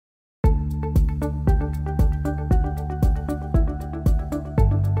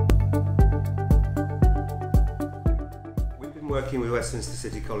working with Westminster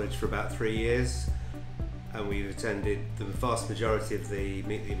City College for about 3 years, and we've attended the vast majority of the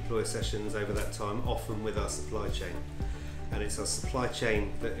Meet the Employer sessions over that time, often with our supply chain. And it's our supply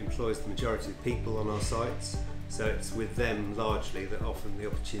chain that employs the majority of people on our sites, so it's with them largely that often the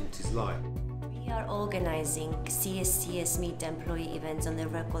opportunities lie. We are organising CSCS Meet the Employee events on a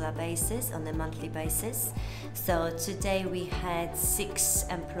regular basis, on a monthly basis. So today we had 6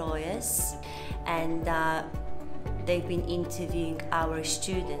 employers, and they've been interviewing our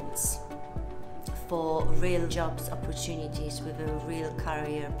students for real jobs opportunities with a real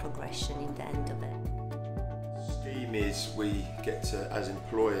career progression in the end of it. Scheme is we get to, as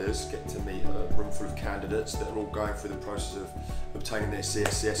employers, get to meet a room full of candidates that are all going through the process of obtaining their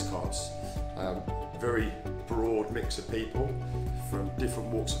CSCS cards. Very broad mix of people from different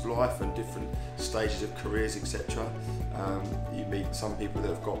walks of life and different stages of careers, etc. You meet some people that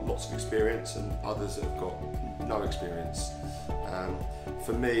have got lots of experience and others that have got no experience.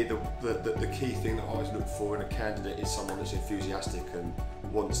 For me, the key thing that I always look for in a candidate is someone that's enthusiastic and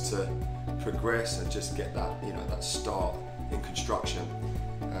wants to progress and just get that, that start in construction.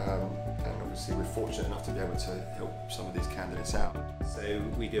 And obviously we're fortunate enough to be able to help some of these candidates out. So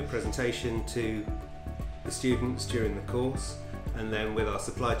we do a presentation to the students during the course, and then with our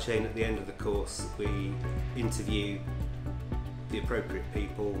supply chain at the end of the course we interview the appropriate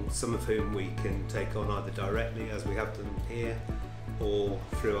people, some of whom we can take on either directly, as we have done here, or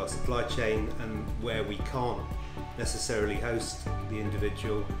through our supply chain, and where we can't necessarily host the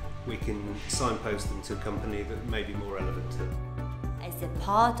individual, we can signpost them to a company that may be more relevant to them. As a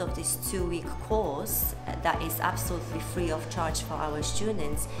part of this 2-week course that is absolutely free of charge for our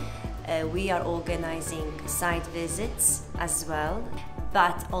students, we are organising site visits as well,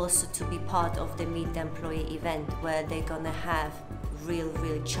 but also to be part of the Meet the Employee event where they're going to have real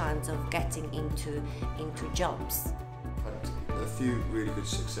chance of getting into jobs. Had a few really good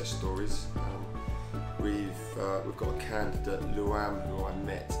success stories. We've got a candidate, Luam, who I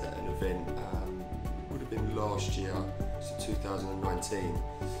met at an event, would have been last year, so 2019,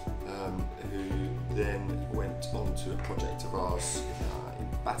 who then went on to a project of ours in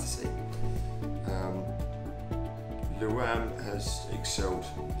Battersea. Luam has excelled.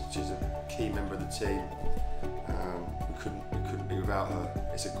 She's a key member of the team. We couldn't be without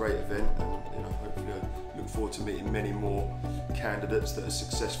her. It's a great event, and hopefully I look forward to meeting many more candidates that are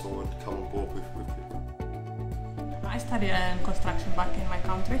successful and come on board with people. I studied construction back in my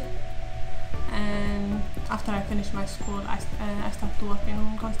country, and after I finished my school I started working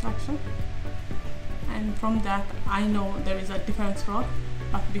in construction, and from that I know there is a different role,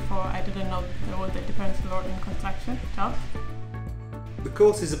 but before I didn't know there was a different role in construction jobs. The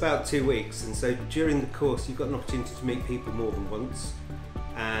course is about 2 weeks, and so during the course you've got an opportunity to meet people more than once,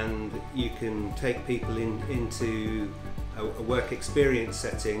 and you can take people into a work experience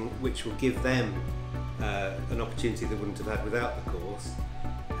setting which will give them an opportunity they wouldn't have had without the course,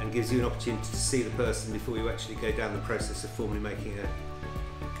 and gives you an opportunity to see the person before you actually go down the process of formally making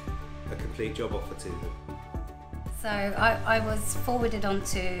a complete job offer to them. So I was forwarded on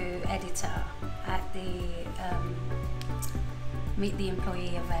to editor at the Meet the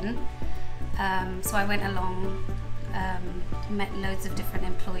Employee event. So I went along, met loads of different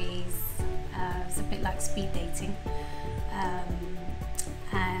employees. It was a bit like speed dating,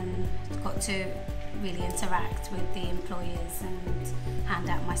 and got to really interact with the employers and hand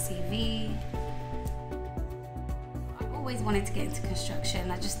out my CV. I always wanted to get into construction.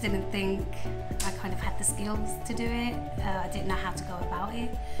 I just didn't think I kind of had the skills to do it. I didn't know how to go about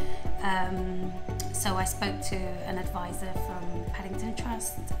it. So I spoke to an advisor from Paddington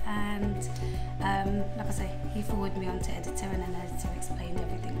Trust, and like I say, he forwarded me on to editor, and an editor explained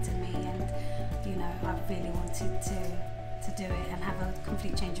everything to me, and I really wanted to do it and have a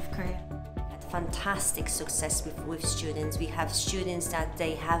complete change of career. Fantastic success with students. We have students that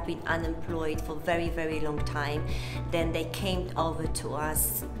they have been unemployed for very long time, then they came over to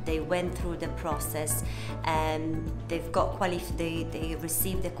us, they went through the process, and they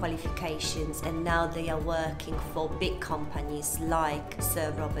received the qualifications, and now they are working for big companies like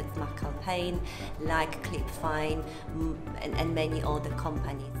Sir Robert McAlpine, like Clipfine, and many other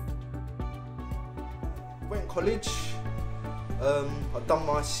companies. Went to college. I've done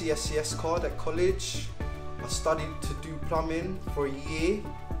my CSCS card at college. I studied to do plumbing for a year.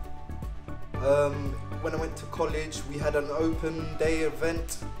 When I went to college, we had an open day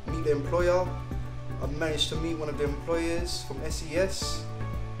event, Meet the Employer. I managed to meet one of the employers from SES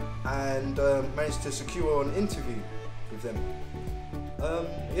and managed to secure an interview with them.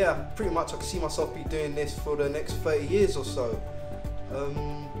 Yeah, pretty much I can see myself be doing this for the next 30 years or so.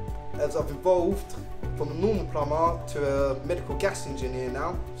 As I've evolved from a normal plumber to a medical gas engineer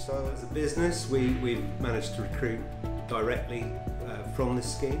now. So as a business, we've managed to recruit directly from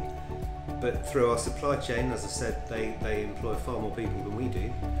this scheme, but through our supply chain, as I said, they employ far more people than we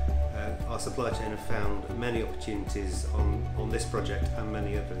do. Our supply chain have found many opportunities on this project and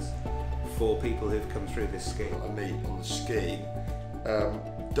many others for people who've come through this scheme. I meet on the scheme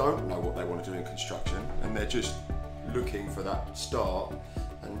don't know what they want to do in construction, and they're just looking for that start.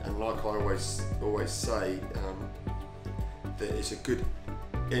 And like I always say, that it's a good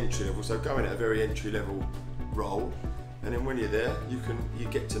entry level. So go in at a very entry level role, and then when you're there, you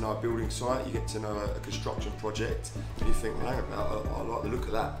get to know a building site, you get to know a construction project, and you think, hang about, I like the look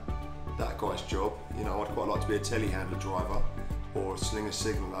of that guy's job. You know, I'd quite like to be a telehandler driver, or a slinger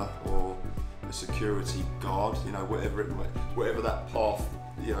signaller, or a security guard. You know, whatever that path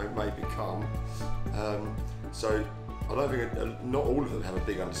may become. So I don't think not all of them have a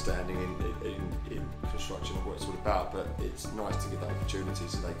big understanding in construction of what it's all about, but it's nice to get that opportunity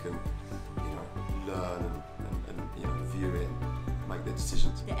so they can learn and view it and make their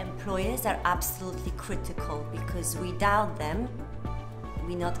decisions. The employers are absolutely critical, because without them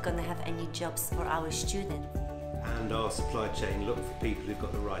we're not going to have any jobs for our students. And our supply chain look for people who've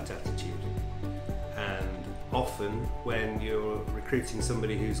got the right attitude. And often when you're recruiting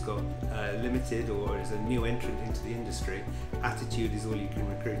somebody who's got limited or is a new entrant into the industry, attitude is all you can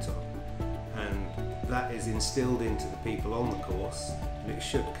recruit on. And that is instilled into the people on the course, and it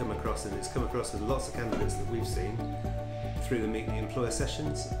should come across, and it's come across with lots of candidates that we've seen through the Meet the Employer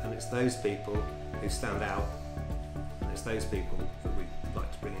sessions, and it's those people who stand out, and it's those people that we'd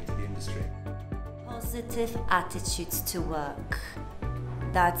like to bring into the industry. Positive attitudes to work.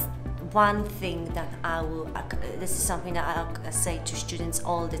 That's one thing that this is something that I say to students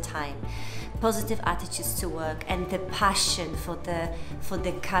all the time. Positive attitudes to work and the passion for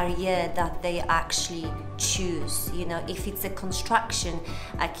the career that they actually choose. You know, if it's a construction,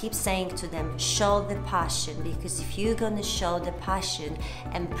 I keep saying to them, show the passion, because if you're going to show the passion,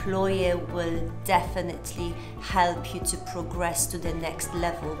 employer will definitely help you to progress to the next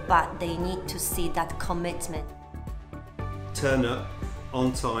level, but they need to see that commitment. Turn up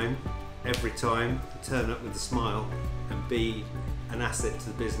on time, every time, turn up with a smile, and be an asset to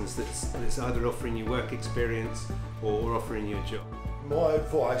the business that's either offering you work experience or offering you a job. My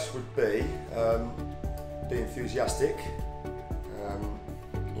advice would be enthusiastic,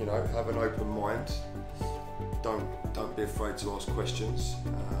 have an open mind, don't be afraid to ask questions,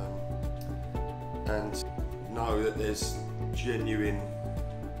 and know that there's genuine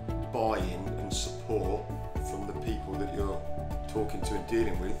buy-in and support from the people that you're talking to and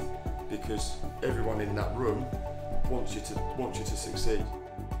dealing with, because everyone in that room wants you to succeed.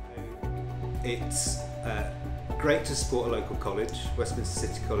 It's great to support a local college. Westminster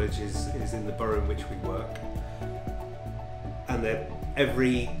City College is in the borough in which we work, and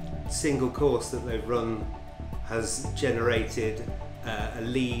every single course that they've run has generated a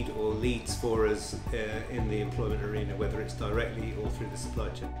lead or leads for us in the employment arena, whether it's directly or through the supply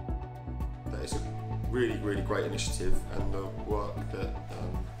chain. That is a really, really great initiative, and the work that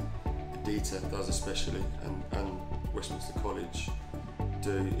DETA does especially, and Westminster College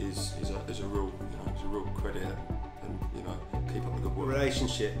do is a real credit, and keep up the good work. The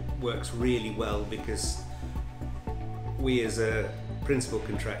relationship works really well because we as a principal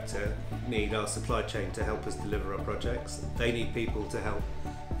contractor need our supply chain to help us deliver our projects. They need people to help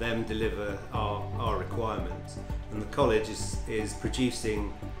them deliver our requirements, and the college is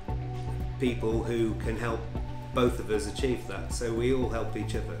producing people who can help both of us achieve that. So we all help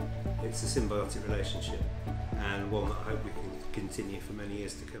each other. It's a symbiotic relationship, and one that I hope we can continue for many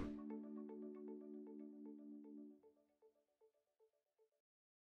years to come.